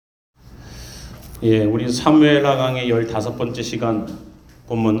우리 사무엘하 강의 15번째 시간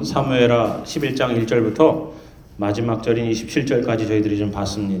본문 사무엘하 11장 1절부터 마지막 절인 27절까지 저희들이 좀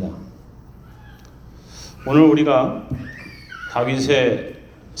봤습니다. 오늘 우리가 다윗의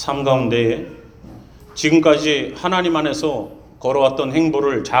삶 가운데에 지금까지 하나님 안에서 걸어왔던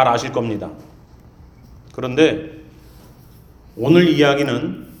행보를 잘 아실 겁니다. 그런데 오늘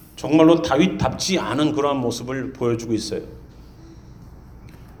이야기는 정말로 다윗답지 않은 그러한 모습을 보여주고 있어요.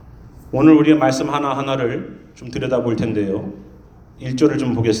 오늘 우리의 말씀 하나하나를 좀 들여다볼 텐데요. 1절을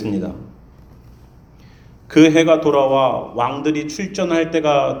좀 보겠습니다. 그 해가 돌아와 왕들이 출전할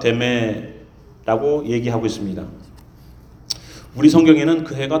때가 되매 라고 얘기하고 있습니다. 우리 성경에는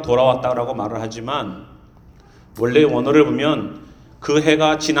그 해가 돌아왔다라고 말을 하지만 원래 원어를 보면 그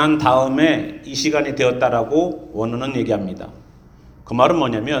해가 지난 다음에 이 시간이 되었다라고 원어는 얘기합니다. 그 말은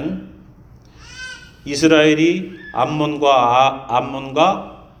뭐냐면 이스라엘이 암몬과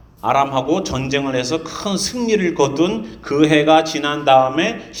아람하고 전쟁을 해서 큰 승리를 거둔 그 해가 지난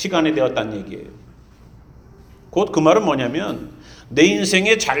다음에 시간이 되었다는 얘기예요. 곧 그 말은 뭐냐면 내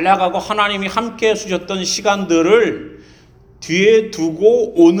인생에 잘 나가고 하나님이 함께 해주셨던 시간들을 뒤에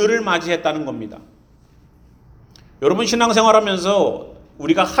두고 오늘을 맞이했다는 겁니다. 여러분 신앙생활하면서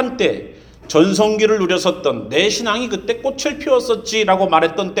우리가 한때 전성기를 누렸었던 내 신앙이 그때 꽃을 피웠었지라고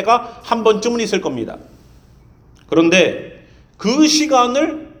말했던 때가 한 번쯤은 있을 겁니다. 그런데 그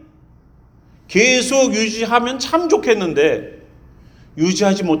시간을 계속 유지하면 참 좋겠는데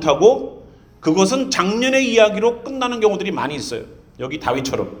유지하지 못하고 그것은 작년의 이야기로 끝나는 경우들이 많이 있어요. 여기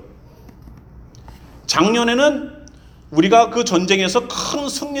다윗처럼. 작년에는 우리가 그 전쟁에서 큰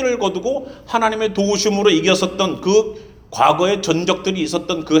승리를 거두고 하나님의 도우심으로 이겼었던 그 과거의 전적들이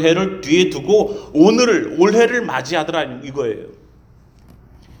있었던 그 해를 뒤에 두고 올해를 맞이하더라 이거예요.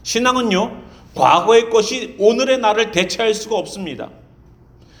 신앙은요, 과거의 것이 오늘의 나를 대체할 수가 없습니다.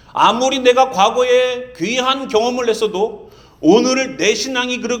 아무리 내가 과거에 귀한 경험을 했어도 오늘 내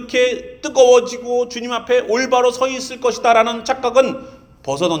신앙이 그렇게 뜨거워지고 주님 앞에 올바로 서 있을 것이다라는 착각은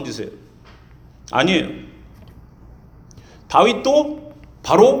벗어던지세요. 아니에요. 다윗도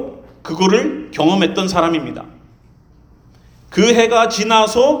바로 그거를 경험했던 사람입니다. 그 해가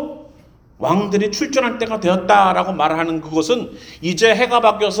지나서 왕들이 출전할 때가 되었다라고 말하는 그것은 이제 해가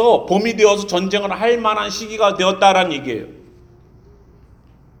바뀌어서 봄이 되어서 전쟁을 할 만한 시기가 되었다라는 얘기예요.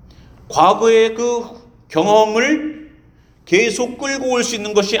 과거의 그 경험을 계속 끌고 올 수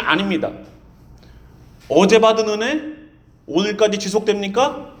있는 것이 아닙니다. 어제 받은 은혜 오늘까지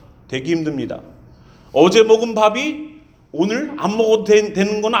지속됩니까? 되기 힘듭니다. 어제 먹은 밥이 오늘 안 먹어도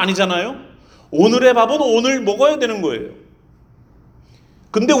되는 건 아니잖아요. 오늘의 밥은 오늘 먹어야 되는 거예요.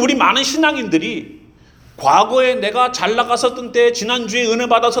 근데 우리 많은 신앙인들이 과거에 내가 잘 나갔었던 때 지난주에 은혜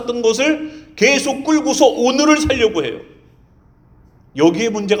받았었던 것을 계속 끌고서 오늘을 살려고 해요. 여기에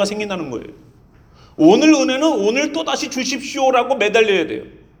문제가 생긴다는 거예요. 오늘 은혜는 오늘 또 다시 주십시오라고 매달려야 돼요.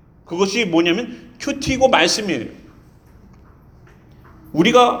 그것이 뭐냐면 큐티고 말씀이에요.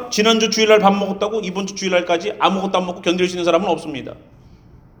 우리가 지난주 주일날 밥 먹었다고 이번 주 주일날까지 아무것도 안 먹고 견딜 수 있는 사람은 없습니다.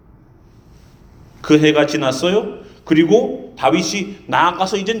 그 해가 지났어요. 그리고 다윗이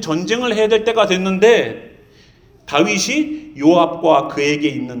나아가서 이젠 전쟁을 해야 될 때가 됐는데 다윗이 요압과 그에게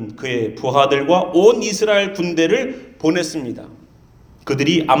있는 그의 부하들과 온 이스라엘 군대를 보냈습니다.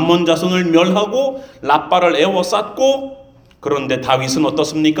 그들이 암몬 자손을 멸하고 랍바를 에워쌌고, 그런데 다윗은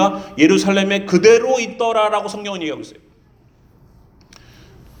어떻습니까? 예루살렘에 그대로 있더라라고 성경은 얘기하고 있어요.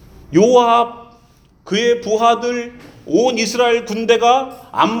 요압, 그의 부하들, 온 이스라엘 군대가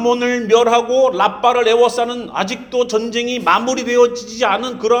암몬을 멸하고 랍바를 에워싸는 아직도 전쟁이 마무리되어지지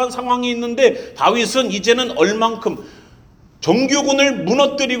않은 그러한 상황이 있는데 다윗은 이제는 얼만큼 정규군을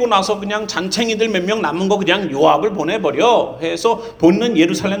무너뜨리고 나서 그냥 잔챙이들 몇 명 남은 거 그냥 요압을 보내버려 해서 보는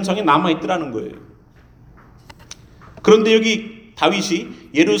예루살렘 성에 남아있더라는 거예요. 그런데 여기 다윗이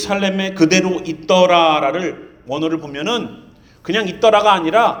예루살렘에 그대로 있더라를 원어를 보면은 그냥 있더라가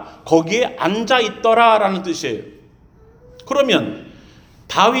아니라 거기에 앉아 있더라라는 뜻이에요. 그러면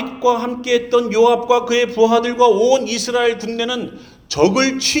다윗과 함께했던 요압과 그의 부하들과 온 이스라엘 군대는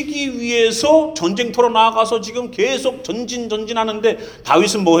적을 치기 위해서 전쟁터로 나아가서 지금 계속 전진하는데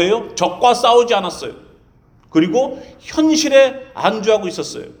다윗은 뭐해요? 적과 싸우지 않았어요. 그리고 현실에 안주하고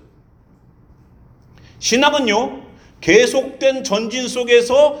있었어요. 신앙은요, 계속된 전진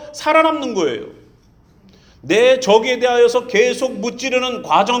속에서 살아남는 거예요. 내 적에 대하여서 계속 무찌르는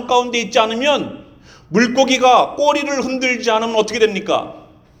과정 가운데 있지 않으면 물고기가 꼬리를 흔들지 않으면 어떻게 됩니까?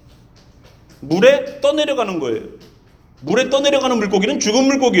 물에 떠내려가는 거예요. 물에 떠내려가는 물고기는 죽은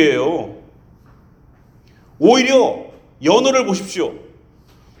물고기예요. 오히려 연어를 보십시오.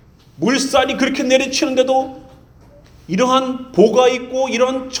 물살이 그렇게 내리치는데도 이러한 보가 있고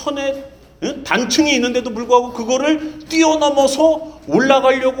이런 천의 단층이 있는데도 불구하고 그거를 뛰어넘어서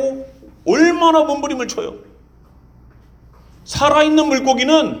올라가려고 얼마나 몸부림을 쳐요. 살아있는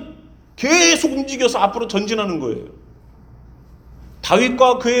물고기는 계속 움직여서 앞으로 전진하는 거예요.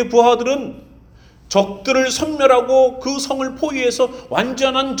 다윗과 그의 부하들은 적들을 섬멸하고 그 성을 포위해서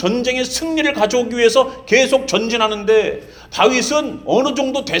완전한 전쟁의 승리를 가져오기 위해서 계속 전진하는데 다윗은 어느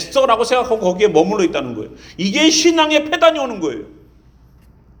정도 됐어라고 생각하고 거기에 머물러 있다는 거예요. 이게 신앙의 패단이 오는 거예요.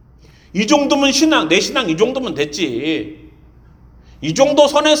 이 정도면 신앙, 내 신앙 이 정도면 됐지. 이 정도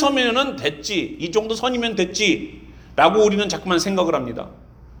선에 서면은 됐지. 이 정도 선이면 됐지. 라고 우리는 자꾸만 생각을 합니다.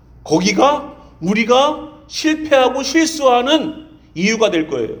 거기가 우리가 실패하고 실수하는 이유가 될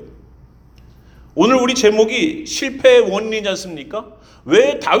거예요. 오늘 우리 제목이 실패의 원인이지 않습니까?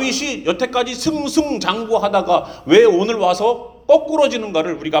 왜 다윗이 여태까지 승승장구하다가 왜 오늘 와서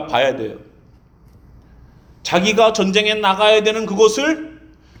거꾸러지는가를 우리가 봐야 돼요. 자기가 전쟁에 나가야 되는 그것을,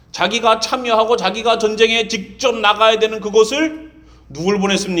 자기가 참여하고 자기가 전쟁에 직접 나가야 되는 그것을 누굴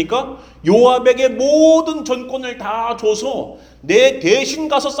보냈습니까? 요압에게 모든 전권을 다 줘서 내 대신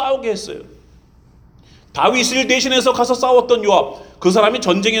가서 싸우게 했어요. 다윗을 대신해서 가서 싸웠던 요압, 그 사람이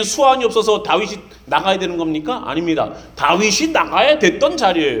전쟁에 수완이 없어서 다윗이 나가야 되는 겁니까? 아닙니다. 다윗이 나가야 됐던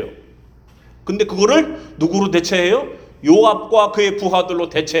자리예요. 근데 그거를 누구로 대체해요? 요압과 그의 부하들로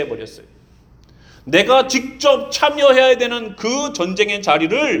대체해버렸어요. 내가 직접 참여해야 되는 그 전쟁의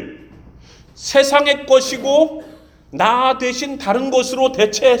자리를 세상의 것이고 나 대신 다른 것으로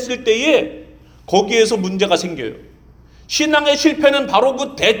대체했을 때에 거기에서 문제가 생겨요. 신앙의 실패는 바로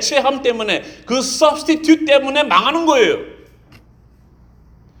그 대체함 때문에, 그 substitute 때문에 망하는 거예요.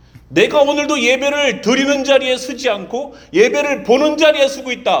 내가 오늘도 예배를 드리는 자리에 서지 않고 예배를 보는 자리에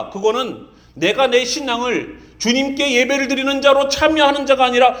서고 있다. 그거는 내가 내 신앙을 주님께 예배를 드리는 자로 참여하는 자가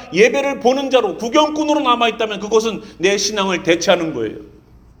아니라 예배를 보는 자로, 구경꾼으로 남아있다면 그것은 내 신앙을 대체하는 거예요.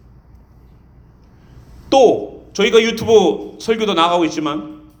 또 저희가 유튜브 설교도 나가고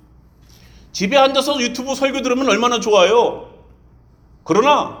있지만 집에 앉아서 유튜브 설교 들으면 얼마나 좋아요.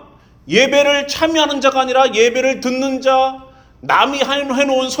 그러나 예배를 참여하는 자가 아니라 예배를 듣는 자, 남이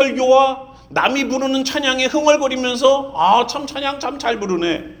해놓은 설교와 남이 부르는 찬양에 흥얼거리면서 참 찬양 참 잘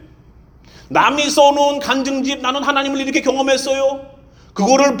부르네. 남이 써놓은 간증집, 나는 하나님을 이렇게 경험했어요.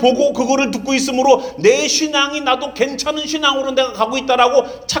 그거를 보고 그거를 듣고 있으므로 내 신앙이 나도 괜찮은 신앙으로 내가 가고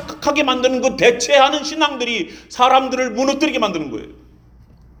있다라고 착각하게 만드는 그 대체하는 신앙들이 사람들을 무너뜨리게 만드는 거예요.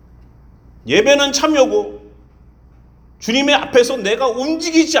 예배는 참여고 주님의 앞에서 내가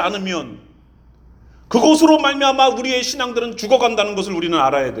움직이지 않으면 그것으로 말미암아 우리의 신앙들은 죽어간다는 것을 우리는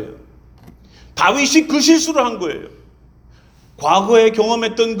알아야 돼요. 다윗이 그 실수를 한 거예요. 과거에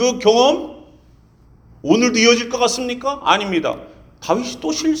경험했던 그 경험 오늘도 이어질 것 같습니까? 아닙니다. 다윗이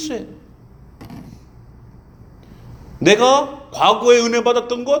또 실수해요. 내가 과거에 은혜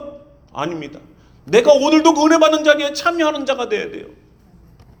받았던 것? 아닙니다. 내가 오늘도 그 은혜 받는 자리에 참여하는 자가 돼야 돼요.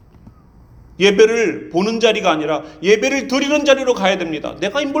 예배를 보는 자리가 아니라 예배를 드리는 자리로 가야 됩니다.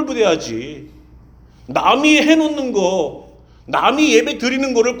 내가 인볼브 돼야지. 남이 해놓는 거, 남이 예배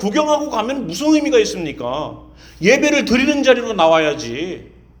드리는 거를 구경하고 가면 무슨 의미가 있습니까? 예배를 드리는 자리로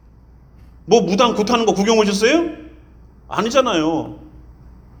나와야지. 뭐 무당 굿하는 거 구경 오셨어요? 아니잖아요.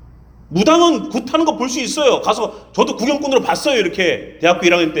 무당은 굿하는 거 볼 수 있어요. 가서 저도 구경꾼으로 봤어요. 이렇게 대학교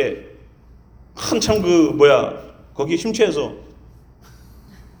 1학년 때 한참 거기 심취해서.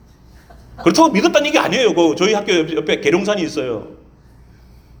 그렇다고 믿었다는 얘기 아니에요. 저희 학교 옆에 계룡산이 있어요.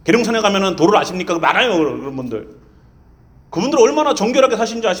 계룡산에 가면은 도를 아십니까? 많아요. 그런 분들. 그분들 얼마나 정결하게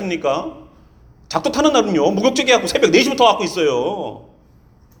사시는지 아십니까? 작도 타는 날은요, 목욕제기 갖고 새벽 4시부터 갖고 있어요.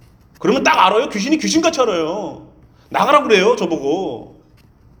 그러면 딱 알아요. 귀신이 귀신같이 알아요. 나가라 그래요, 저보고.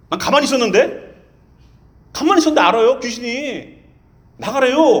 난 가만히 있었는데? 가만히 있었는데 알아요, 귀신이.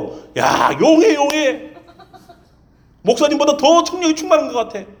 나가래요. 야, 용해. 목사님보다 더 청력이 충만한 것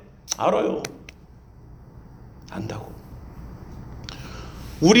같아. 알아요. 안다고.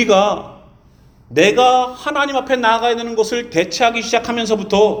 우리가 내가 하나님 앞에 나아가야 되는 것을 대체하기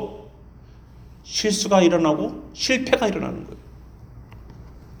시작하면서부터 실수가 일어나고 실패가 일어나는 거예요.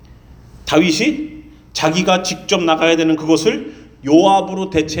 다윗이 자기가 직접 나가야 되는 그것을 요압으로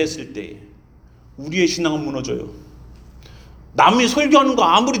대체했을 때 우리의 신앙은 무너져요. 남이 설교하는 거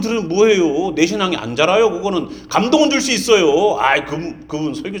아무리 들으면 뭐해요. 내 신앙이 안 자라요. 그거는 감동은 줄 수 있어요.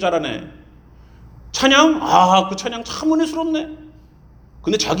 그분 설교 잘하네. 찬양? 그 찬양 참 은혜스럽네.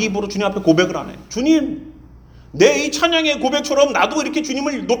 근데 자기 입으로 주님 앞에 고백을 안 해. 주님, 내 이 찬양의 고백처럼 나도 이렇게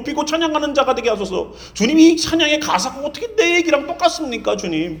주님을 높이고 찬양하는 자가 되게 하소서. 주님, 이 찬양의 가사가 어떻게 내 얘기랑 똑같습니까?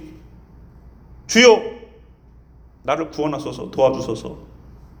 주님, 주여 나를 구원하소서, 도와주소서.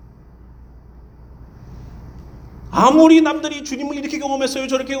 아무리 남들이 주님을 이렇게 경험했어요,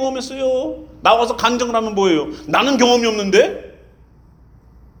 저렇게 경험했어요, 나와서 간증을 하면 뭐예요? 나는 경험이 없는데?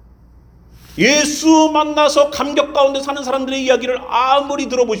 예수 만나서 감격 가운데 사는 사람들의 이야기를 아무리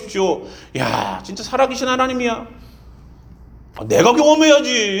들어보십시오. 야, 진짜 살아계신 하나님이야. 내가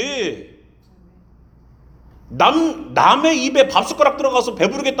경험해야지. 남의 입에 밥숟가락 들어가서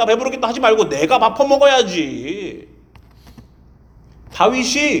배부르겠다 하지 말고 내가 밥 퍼먹어야지.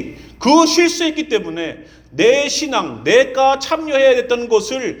 다윗이 그 실수했기 때문에 내 신앙, 내가 참여해야 됐던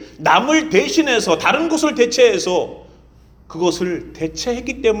것을 남을 대신해서 다른 것을 대체해서 그것을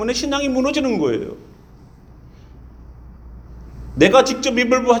대체했기 때문에 신앙이 무너지는 거예요. 내가 직접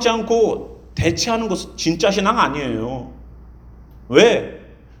입을부하지 않고 대체하는 것은 진짜 신앙 아니에요. 왜?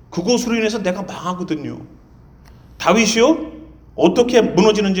 그것으로 인해서 내가 망하거든요. 다윗이요? 어떻게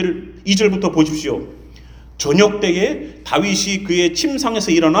무너지는지를 2절부터 보십시오. 저녁 때에 다윗이 그의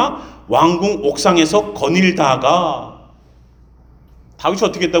침상에서 일어나 왕궁 옥상에서 거닐다가, 다윗이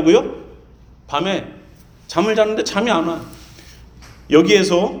어떻게 했다고요? 밤에 잠을 자는데 잠이 안 와요.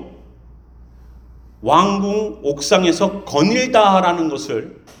 여기에서 왕궁 옥상에서 거닐다라는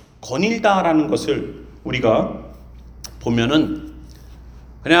것을 우리가 보면은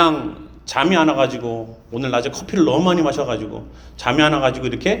그냥 잠이 안 와가지고, 오늘 낮에 커피를 너무 많이 마셔가지고 잠이 안 와가지고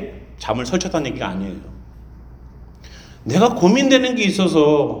이렇게 잠을 설쳤다는 얘기가 아니에요. 내가 고민되는 게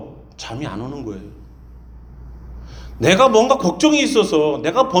있어서 잠이 안 오는 거예요. 내가 뭔가 걱정이 있어서,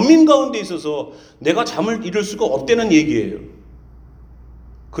 내가 범인 가운데 있어서 내가 잠을 이룰 수가 없다는 얘기예요.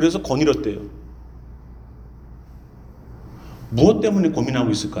 그래서 거닐었대요. 무엇 때문에 고민하고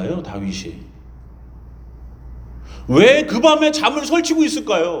있을까요, 다윗이? 왜 그 밤에 잠을 설치고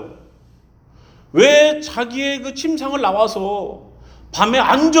있을까요? 왜 자기의 그 침상을 나와서 밤에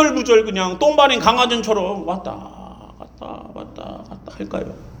안절부절 그냥 똥바린 강아지처럼 왔다 갔다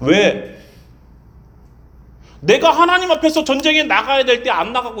할까요? 왜? 내가 하나님 앞에서 전쟁에 나가야 될 때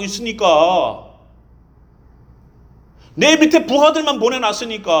안 나가고 있으니까. 내 밑에 부하들만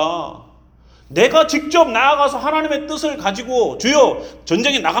보내놨으니까. 내가 직접 나아가서 하나님의 뜻을 가지고 주여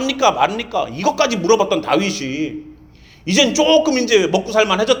전쟁에 나갑니까 말입니까? 이것까지 물어봤던 다윗이 이젠 조금 이제 먹고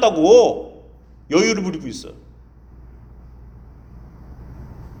살만해졌다고 여유를 부리고 있어.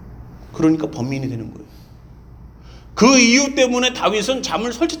 그러니까 범인이 되는 거예요. 그 이유 때문에 다윗은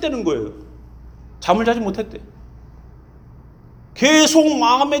잠을 설쳤다는 거예요. 잠을 자지 못했대. 계속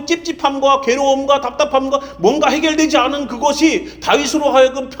마음의 찝찝함과 괴로움과 답답함과 뭔가 해결되지 않은 그것이 다윗으로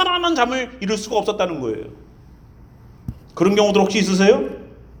하여금 편안한 잠을 이룰 수가 없었다는 거예요. 그런 경우들 혹시 있으세요?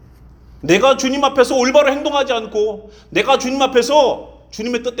 내가 주님 앞에서 올바로 행동하지 않고 내가 주님 앞에서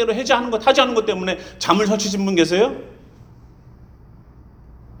주님의 뜻대로 하지 않은 것 때문에 잠을 설치신 분 계세요?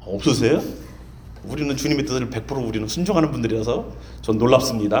 없으세요? 우리는 주님의 뜻을 100% 우리는 순종하는 분들이라서 전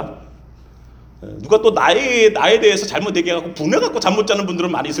놀랍습니다. 누가 또 나에 대해서 잘못 얘기해갖고 분해갖고 잠 못 자는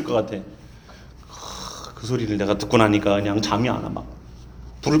분들은 많이 있을 것 같아. 그 소리를 내가 듣고 나니까 그냥 잠이 안 와. 막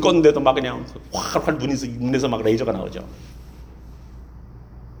불을 껐는데도 막 그냥 활활 눈에서 막 레이저가 나오죠.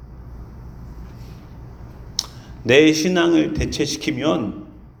 내 신앙을 대체시키면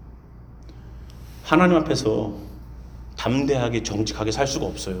하나님 앞에서 담대하게 정직하게 살 수가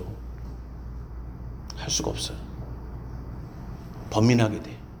없어요. 할 수가 없어요. 범민하게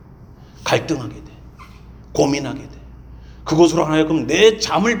돼. 갈등하게 돼. 고민하게 돼. 그것으로 하여금 내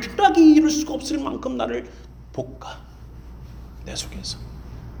잠을 편하게 이룰 수가 없을 만큼 나를 볶아. 내 속에서.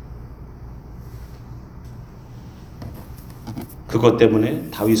 그것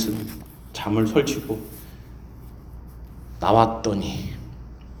때문에 다윗은 잠을 설치고 나왔더니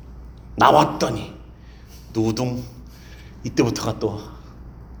누둥. 이때부터가 또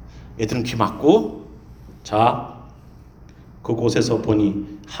애들은 귀 막고, 자, 그곳에서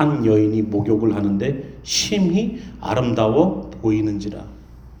보니 한 여인이 목욕을 하는데 심히 아름다워 보이는지라.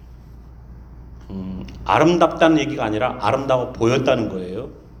 아름답다는 얘기가 아니라 아름다워 보였다는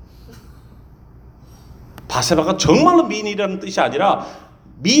거예요. 바세바가 정말로 미인이라는 뜻이 아니라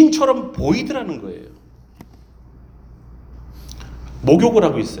미인처럼 보이더라는 거예요. 목욕을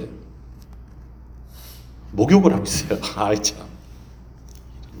하고 있어요. 아, 참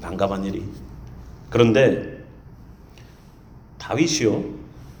난감한 일이. 그런데 다윗이요,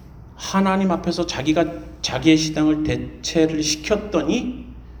 하나님 앞에서 자기의 신앙을 대체를 시켰더니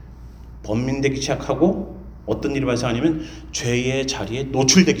범민되기 시작하고 어떤 일이 발생하냐면 죄의 자리에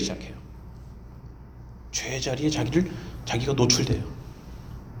노출되기 시작해요. 죄의 자리에 자기가 노출돼요.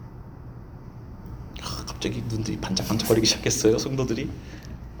 갑자기 눈들이 반짝반짝거리기 시작했어요, 성도들이.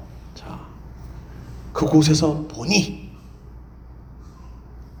 자, 그곳에서 보니,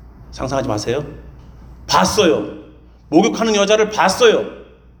 상상하지 마세요. 봤어요. 목욕하는 여자를 봤어요.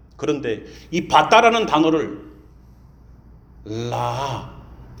 그런데 이 봤다라는 단어를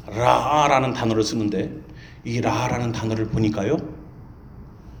라라는 단어를 쓰는데 이 라라는 단어를 보니까요.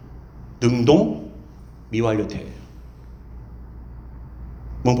 능동 미완료태예요.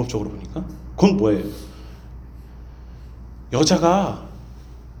 문법적으로 보니까. 그건 뭐예요? 여자가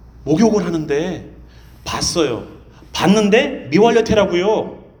목욕을 하는데 봤어요. 봤는데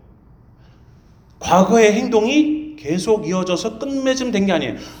미완료태라고요. 과거의 행동이 계속 이어져서 끝맺음 된 게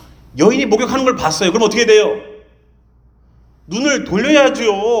아니에요. 여인이 목욕하는 걸 봤어요. 그럼 어떻게 돼요? 눈을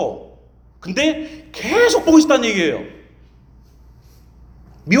돌려야죠. 근데 계속 보고 있었다는 얘기예요.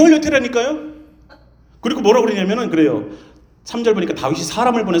 미완료태라니까요. 그리고 뭐라고 그러냐면은 그래요. 3절 보니까 다윗이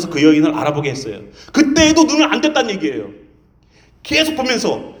사람을 보내서 그 여인을 알아보게 했어요. 그때에도 눈을 안 뗐다는 얘기예요. 계속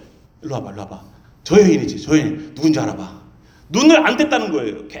보면서 일로 와봐, 일로 와봐. 저 여인이지, 저 여인 누군지 알아봐. 눈을 안 뗐다는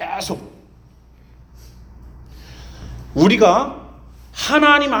거예요. 계속. 우리가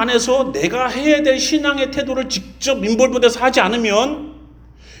하나님 안에서 내가 해야 될 신앙의 태도를 직접 인볼브돼서 하지 않으면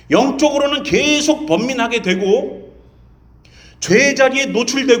영적으로는 계속 번민하게 되고 죄의 자리에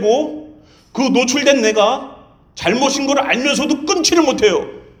노출되고 그 노출된 내가 잘못인 걸 알면서도 끊지를 못해요.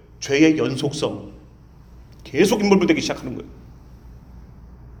 죄의 연속성. 계속 인볼브되기 시작하는 거예요.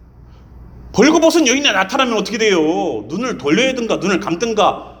 벌거벗은 여인이 나타나면 어떻게 돼요? 눈을 돌려야 든가 눈을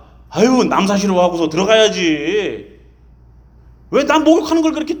감든가. 아유 남사시로 하고서 들어가야지. 왜 난 목욕하는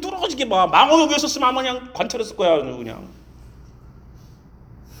걸 그렇게 뚫어지게 봐. 망원욕이었으면 아마 그냥 관찰했을 거야. 그냥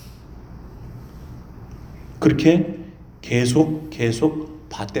그렇게 계속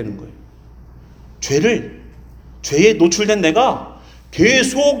봤다는 거예요. 죄에 노출된 내가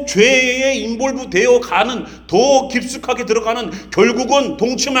계속 죄에 인볼브 되어 가는, 더 깊숙하게 들어가는, 결국은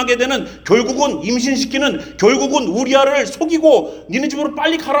동침하게 되는, 결국은 임신시키는, 결국은 우리아를 속이고 니네 집으로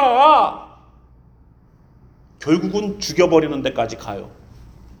빨리 가라. 결국은 죽여버리는 데까지 가요.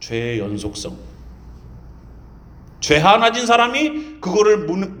 죄의 연속성. 죄 하나 진 사람이 그거를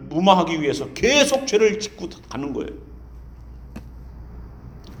무마하기 위해서 계속 죄를 짓고 가는 거예요.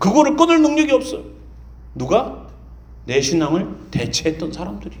 그거를 끊을 능력이 없어요. 누가? 내 신앙을 대체했던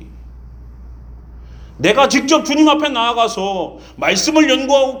사람들이. 내가 직접 주님 앞에 나아가서 말씀을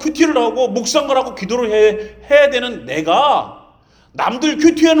연구하고 큐티를 하고 묵상을 하고 기도를 해야 되는 내가 남들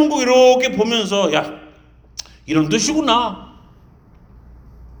큐티하는 거 이렇게 보면서 야 이런 뜻이구나.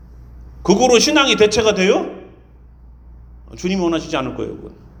 그거로 신앙이 대체가 돼요? 주님이 원하시지 않을 거예요.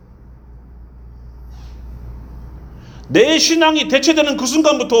 그건. 내 신앙이 대체되는 그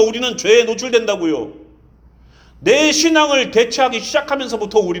순간부터 우리는 죄에 노출된다고요. 내 신앙을 대체하기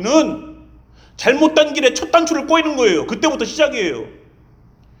시작하면서부터 우리는 잘못된 길에 첫 단추를 꼬이는 거예요. 그때부터 시작이에요.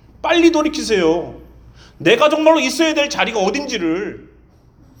 빨리 돌이키세요. 내가 정말로 있어야 될 자리가 어딘지를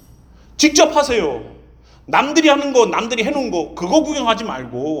직접 하세요. 남들이 하는 거, 남들이 해놓은 거 그거 구경하지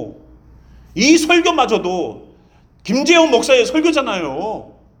말고 이 설교마저도 김재영 목사의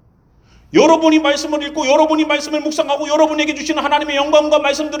설교잖아요. 여러분이 말씀을 읽고 여러분이 말씀을 묵상하고 여러분에게 주시는 하나님의 영광과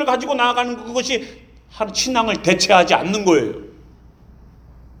말씀들을 가지고 나아가는 그것이 신앙을 대체하지 않는 거예요.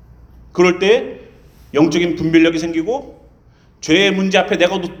 그럴 때 영적인 분별력이 생기고 죄의 문제 앞에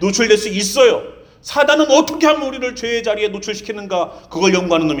내가 노출될 수 있어요. 사단은 어떻게 하면 우리를 죄의 자리에 노출시키는가 그걸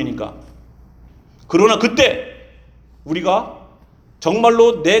연구하는 놈이니까. 그러나 그때 우리가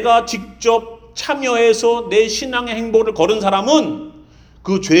정말로 내가 직접 참여해서 내 신앙의 행보를 걸은 사람은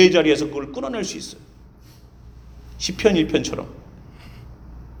그 죄의 자리에서 그걸 끌어낼 수 있어요. 시편 1편처럼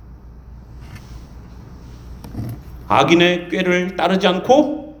악인의 꾀를 따르지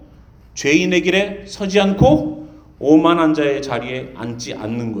않고 죄인의 길에 서지 않고 오만한 자의 자리에 앉지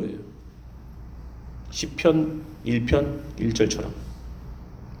않는 거예요. 시편 1편 1절처럼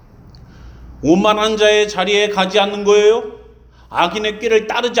오만한 자의 자리에 가지 않는 거예요. 악인의 꾀를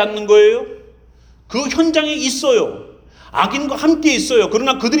따르지 않는 거예요. 그 현장에 있어요. 악인과 함께 있어요.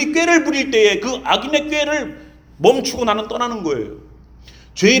 그러나 그들이 꾀를 부릴 때에 그 악인의 꾀를 멈추고 나는 떠나는 거예요.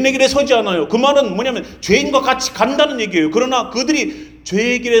 죄인의 길에 서지 않아요. 그 말은 뭐냐면 죄인과 같이 간다는 얘기예요. 그러나 그들이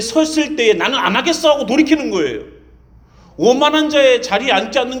죄의 길에 섰을 때에 나는 안 하겠어 하고 돌이키는 거예요. 오만한 자의 자리에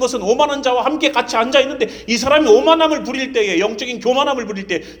앉지 않는 것은 오만한 자와 함께 같이 앉아 있는데 이 사람이 오만함을 부릴 때에 영적인 교만함을 부릴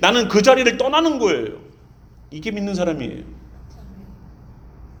때 나는 그 자리를 떠나는 거예요. 이게 믿는 사람이에요.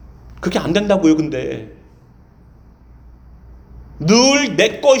 그게 안 된다고요. 근데 늘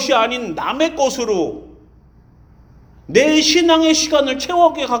내 것이 아닌 남의 것으로 내 신앙의 시간을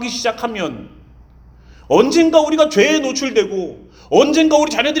채워게 가기 시작하면 언젠가 우리가 죄에 노출되고 언젠가 우리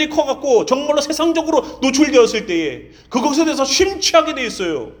자녀들이 커갖고 정말로 세상적으로 노출되었을 때에 그것에 대해서 심취하게 돼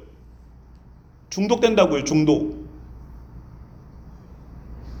있어요. 중독된다고요. 중독.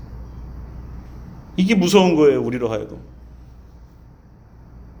 이게 무서운 거예요. 우리로 하여금.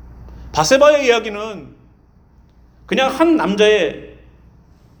 바세바의 이야기는 그냥 한 남자의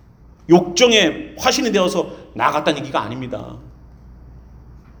욕정에 화신이 되어서 나아갔다는 얘기가 아닙니다.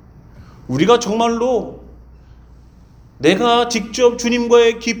 우리가 정말로 내가 직접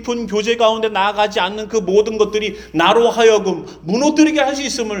주님과의 깊은 교제 가운데 나아가지 않는 그 모든 것들이 나로 하여금 무너뜨리게 할 수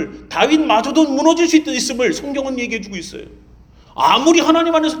있음을, 다윗마저도 무너질 수 있음을 성경은 얘기해 주고 있어요. 아무리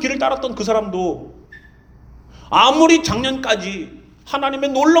하나님 안에서 길을 따랐던 그 사람도, 아무리 작년까지 하나님의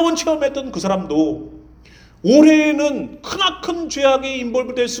놀라운 체험했던 그 사람도 올해에는 크나큰 죄악에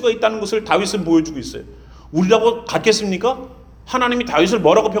인볼브 될 수가 있다는 것을 다윗은 보여주고 있어요. 우리라고 같겠습니까? 하나님이 다윗을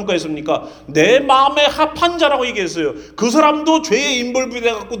뭐라고 평가했습니까? 내 마음에 합한 자라고 얘기했어요. 그 사람도 죄에 인볼브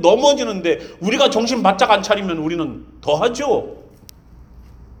돼갖고 넘어지는데 우리가 정신 바짝 안 차리면 우리는 더 하죠.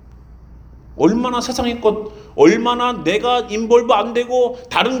 얼마나 세상의 것, 얼마나 내가 인볼브 안 되고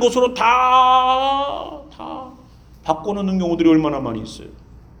다른 곳으로 다 바꿔놓는 경우들이 얼마나 많이 있어요.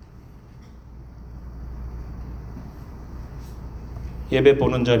 예배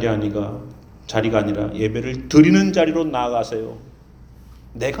보는 자리가 아니라 예배를 드리는 자리로 나아가세요.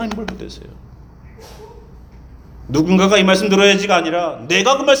 내가 인볼브 되세요. 누군가가 이 말씀 들어야지가 아니라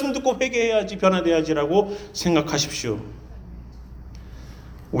내가 그 말씀 듣고 회개해야지, 변화돼야지라고 생각하십시오.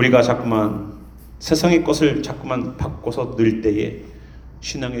 우리가 자꾸만 세상의 것을 자꾸만 바꿔서 넣을 때에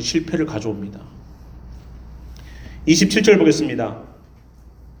신앙의 실패를 가져옵니다. 27절 보겠습니다.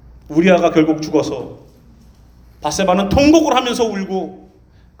 우리아가 결국 죽어서 밧세바는 통곡을 하면서 울고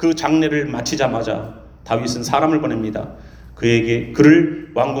그 장례를 마치자마자 다윗은 사람을 보냅니다.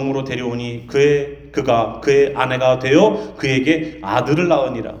 그를 왕궁으로 데려오니 그가 그의 아내가 되어 그에게 아들을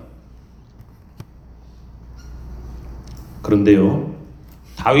낳으니라. 그런데요,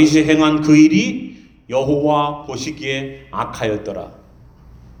 다윗이 행한 그 일이 여호와 보시기에 악하였더라.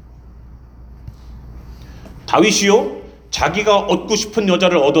 다윗이요, 자기가 얻고 싶은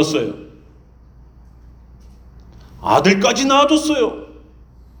여자를 얻었어요. 아들까지 낳아줬어요.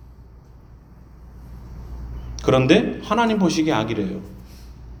 그런데 하나님 보시기에 악이래요.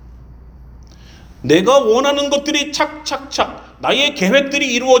 내가 원하는 것들이 착착착 나의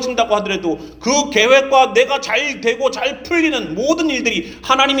계획들이 이루어진다고 하더라도 그 계획과 내가 잘 되고 잘 풀리는 모든 일들이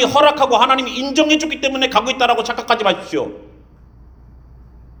하나님이 허락하고 하나님이 인정해 줬기 때문에 가고 있다라고 착각하지 마십시오.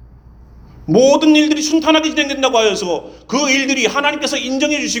 모든 일들이 순탄하게 진행된다고 하여서 그 일들이 하나님께서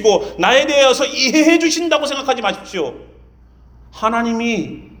인정해 주시고 나에 대해서 이해해 주신다고 생각하지 마십시오.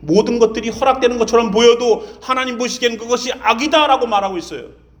 하나님이 모든 것들이 허락되는 것처럼 보여도 하나님 보시기엔 그것이 악이다라고 말하고 있어요.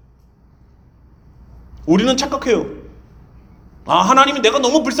 우리는 착각해요. 하나님이 내가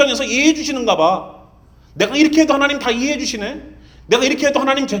너무 불쌍해서 이해해 주시는가 봐. 내가 이렇게 해도 하나님 다 이해해 주시네. 내가 이렇게 해도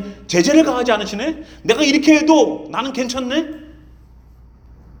하나님 제재를 가하지 않으시네. 내가 이렇게 해도 나는 괜찮네.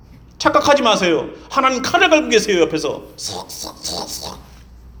 착각하지 마세요. 하나님 칼을 갈고 계세요. 옆에서 석석석석.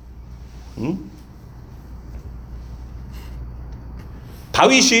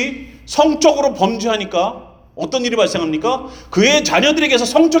 다윗이 성적으로 범죄하니까 어떤 일이 발생합니까? 그의 자녀들에게서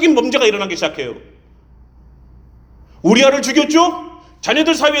성적인 범죄가 일어나기 시작해요. 우리아를 죽였죠?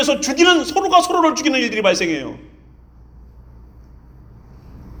 자녀들 사이에서 서로가 서로를 죽이는 일들이 발생해요.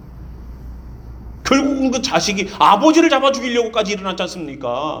 결국은 그 자식이 아버지를 잡아 죽이려고까지 일어났지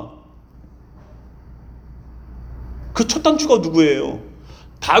않습니까? 그 첫 단추가 누구예요?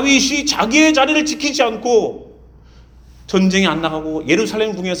 다윗이 자기의 자리를 지키지 않고 전쟁에 안 나가고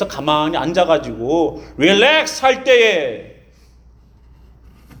예루살렘 궁에서 가만히 앉아가지고 릴렉스 할 때에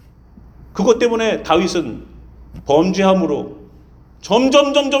그것 때문에 다윗은 범죄함으로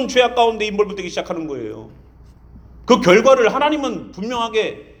점점 죄악 가운데 인볼브되기 시작하는 거예요. 그 결과를 하나님은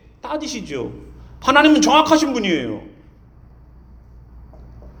분명하게 따지시죠. 하나님은 정확하신 분이에요.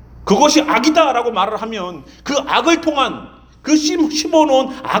 그것이 악이다라고 말을 하면 그 악을 통한 그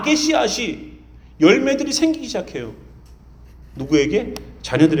심어놓은 악의 씨앗이 열매들이 생기기 시작해요. 누구에게?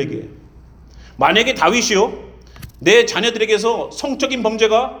 자녀들에게. 만약에 다윗이요, 내 자녀들에게서 성적인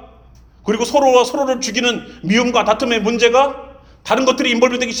범죄가 그리고 서로가 서로를 죽이는 미움과 다툼의 문제가 다른 것들이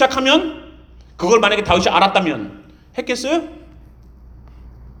인볼브되기 시작하면 그걸 만약에 다윗이 알았다면 했겠어요?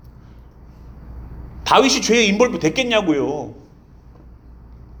 다윗이 죄에 인볼브 됐겠냐고요.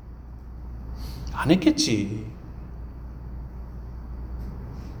 안 했겠지.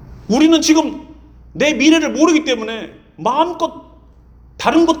 우리는 지금 내 미래를 모르기 때문에 마음껏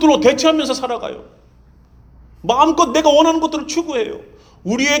다른 것들로 대체하면서 살아가요. 마음껏 내가 원하는 것들을 추구해요.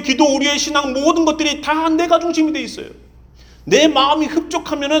 우리의 기도, 우리의 신앙 모든 것들이 다 내가 중심이 돼 있어요. 내 마음이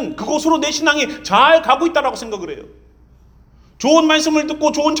흡족하면은 그것으로 내 신앙이 잘 가고 있다라고 생각을 해요. 좋은 말씀을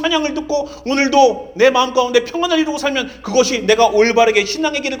듣고 좋은 찬양을 듣고 오늘도 내 마음 가운데 평안을 이루고 살면 그것이 내가 올바르게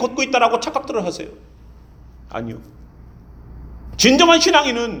신앙의 길을 걷고 있다라고 착각들을 하세요. 아니요. 진정한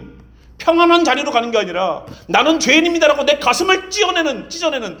신앙인은 평안한 자리로 가는 게 아니라 나는 죄인입니다라고 내 가슴을 찢어내는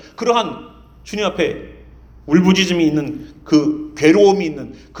그러한 주님 앞에 울부짖음이 있는 그 괴로움이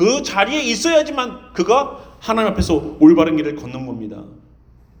있는 그 자리에 있어야지만 그가 하나님 앞에서 올바른 길을 걷는 겁니다.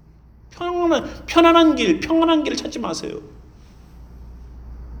 평안한 길을 찾지 마세요.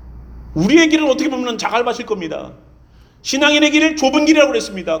 우리의 길은 어떻게 보면 자갈밭일 겁니다. 신앙인의 길을 좁은 길이라고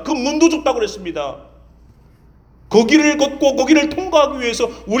그랬습니다. 그 문도 좁다고 그랬습니다. 그 길을 걷고 그 길을 통과하기 위해서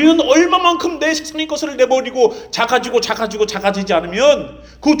우리는 얼마만큼 내 세상의 것을 내버리고 작아지지 않으면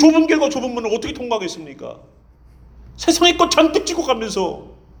그 좁은 길과 좁은 문을 어떻게 통과하겠습니까? 세상의 것 잔뜩 쥐고 가면서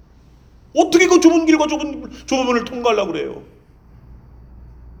어떻게 그 좁은 길과 좁은 문을 통과하려고 그래요?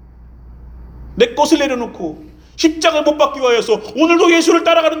 내 것을 내려놓고 십자가에 못 박기 위하여서 오늘도 예수를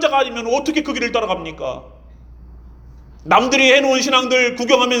따라가는 자가 아니면 어떻게 그 길을 따라갑니까? 남들이 해놓은 신앙들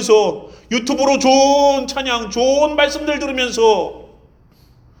구경하면서 유튜브로 좋은 찬양, 좋은 말씀들 들으면서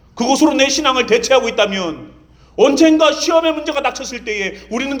그것으로 내 신앙을 대체하고 있다면 언젠가 시험의 문제가 닥쳤을 때에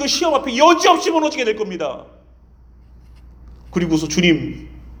우리는 그 시험 앞에 여지없이 무너지게 될 겁니다. 그리고서 주님,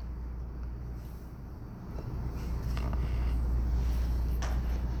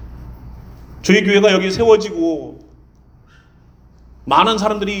 저희 교회가 여기 세워지고 많은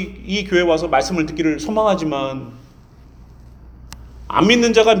사람들이 이 교회에 와서 말씀을 듣기를 소망하지만 안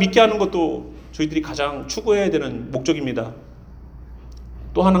믿는 자가 믿게 하는 것도 저희들이 가장 추구해야 되는 목적입니다.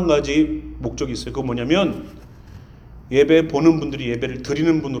 또 한 가지 목적이 있어요. 그건 뭐냐면 예배 보는 분들이 예배를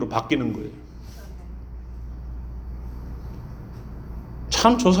드리는 분으로 바뀌는 거예요.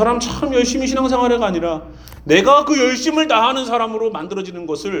 참 저 사람 참 열심히 신앙생활해가 아니라 내가 그 열심을 다하는 사람으로 만들어지는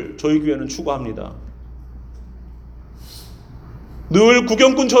것을 저희 교회는 추구합니다. 늘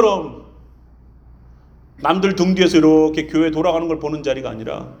구경꾼처럼 남들 등 뒤에서 이렇게 교회 돌아가는 걸 보는 자리가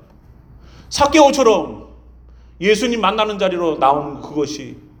아니라 삭개오처럼 예수님 만나는 자리로 나온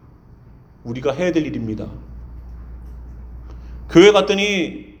그것이 우리가 해야 될 일입니다. 교회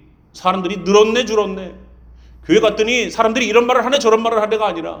갔더니 사람들이 늘었네 줄었네, 교회 갔더니 사람들이 이런 말을 하네 저런 말을 하네가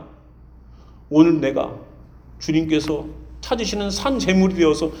아니라 오늘 내가 주님께서 찾으시는 산 제물이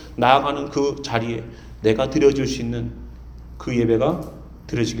되어서 나아가는 그 자리에 내가 드려줄 수 있는 그 예배가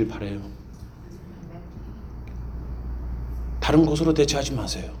드려지길 바라요. 다른 것으로 대체하지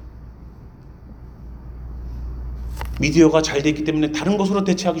마세요. 미디어가 잘 됐기 때문에 다른 것으로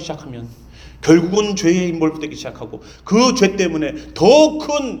대체하기 시작하면 결국은 죄에 인볼브되기 시작하고 그 죄 때문에 더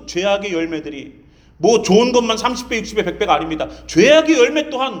큰 죄악의 열매들이, 뭐 좋은 것만 30배, 60배, 100배가 아닙니다. 죄악의 열매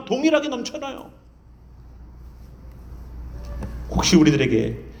또한 동일하게 넘쳐나요. 혹시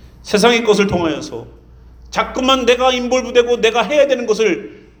우리들에게 세상의 것을 통하여서 자꾸만 내가 인볼브되고 내가 해야 되는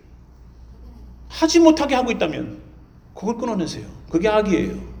것을 하지 못하게 하고 있다면 그걸 끊어내세요. 그게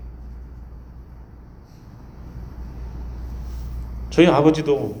악이에요. 저희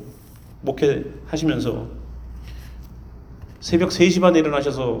아버지도 목회하시면서 새벽 3시 반에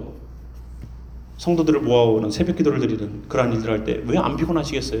일어나셔서 성도들을 모아오는 새벽 기도를 드리는 그러한 일들을 할 때 왜 안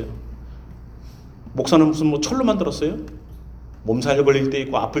피곤하시겠어요? 목사는 무슨 뭐 철로 만들었어요? 몸살 걸릴 때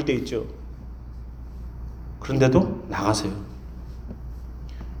있고 아플 때 있죠. 그런데도 나가세요.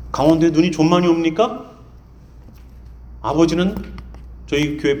 강원도에 눈이 좀 많이 옵니까? 아버지는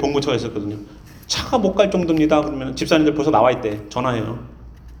저희 교회 본고차가 있었거든요. 차가 못 갈 정도입니다. 그러면 집사님들 벌써 나와 있대. 전화해요.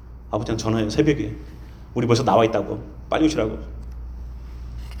 아버지랑 전화해요. 새벽에. 우리 벌써 나와 있다고. 빨리 오시라고.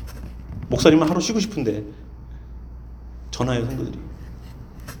 목사님은 하루 쉬고 싶은데 전화해요. 성도들이.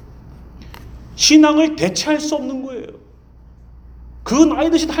 신앙을 대체할 수 없는 거예요. 그 나이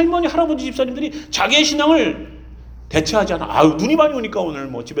드신 할머니, 할아버지 집사님들이 자기의 신앙을 대체하지 않아. 아유, 눈이 많이 오니까 오늘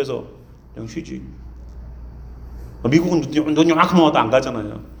뭐 집에서 그냥 쉬지. 미국은 눈 요만큼 와도 안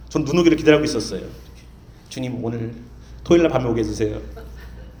가잖아요. 전 눈 오기를 기다리고 있었어요. 주님 오늘 토요일날 밤에 오게 해주세요.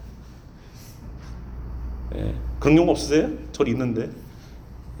 예, 그런 경우 없으세요? 저 있는데.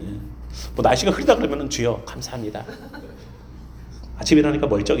 예, 뭐 날씨가 흐리다 그러면 주여 감사합니다. 아침에 일어나니까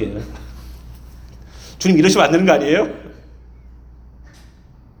멀쩡해요. 주님 이러시면 안 되는 거 아니에요?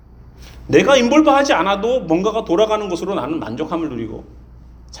 내가 인볼브하지 않아도 뭔가가 돌아가는 것으로 나는 만족함을 누리고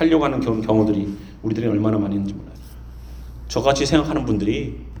살려고 하는 경우들이 우리들이 얼마나 많이 있는지 몰라요. 저같이 생각하는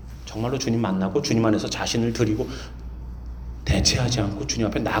분들이 정말로 주님 만나고 주님 안에서 자신을 드리고 대체하지 않고 주님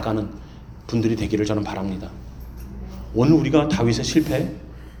앞에 나아가는 분들이 되기를 저는 바랍니다. 오늘 우리가 다윗의 실패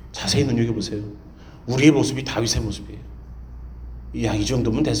자세히 눈여겨보세요. 우리의 모습이 다윗의 모습이에요. 야, 이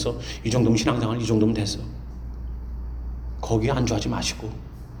정도면 됐어. 이 정도면 신앙생활 이 정도면 됐어. 거기에 안주하지 마시고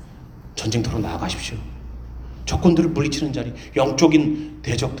전쟁터로 나아가십시오. 적군들을 물리치는 자리, 영적인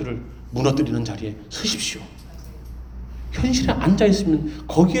대적들을 무너뜨리는 자리에 서십시오. 현실에 앉아있으면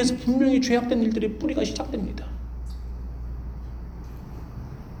거기에서 분명히 죄악된 일들의 뿌리가 시작됩니다.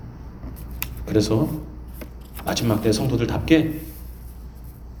 그래서 마지막 때 성도들답게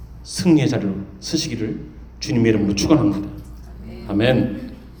승리의 자리로 서시기를 주님의 이름으로 축원합니다.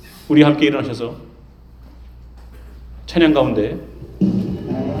 아멘. 우리 함께 일어나셔서 찬양 가운데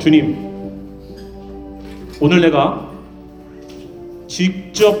주님, 오늘 내가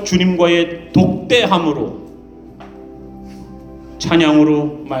직접 주님과의 독대함으로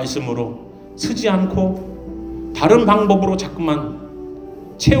찬양으로 말씀으로 쓰지 않고 다른 방법으로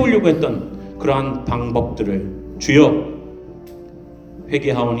자꾸만 채우려고 했던 그러한 방법들을 주여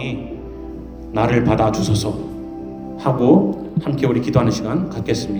회개하오니 나를 받아주소서 하고 함께 우리 기도하는 시간 갖겠습니다.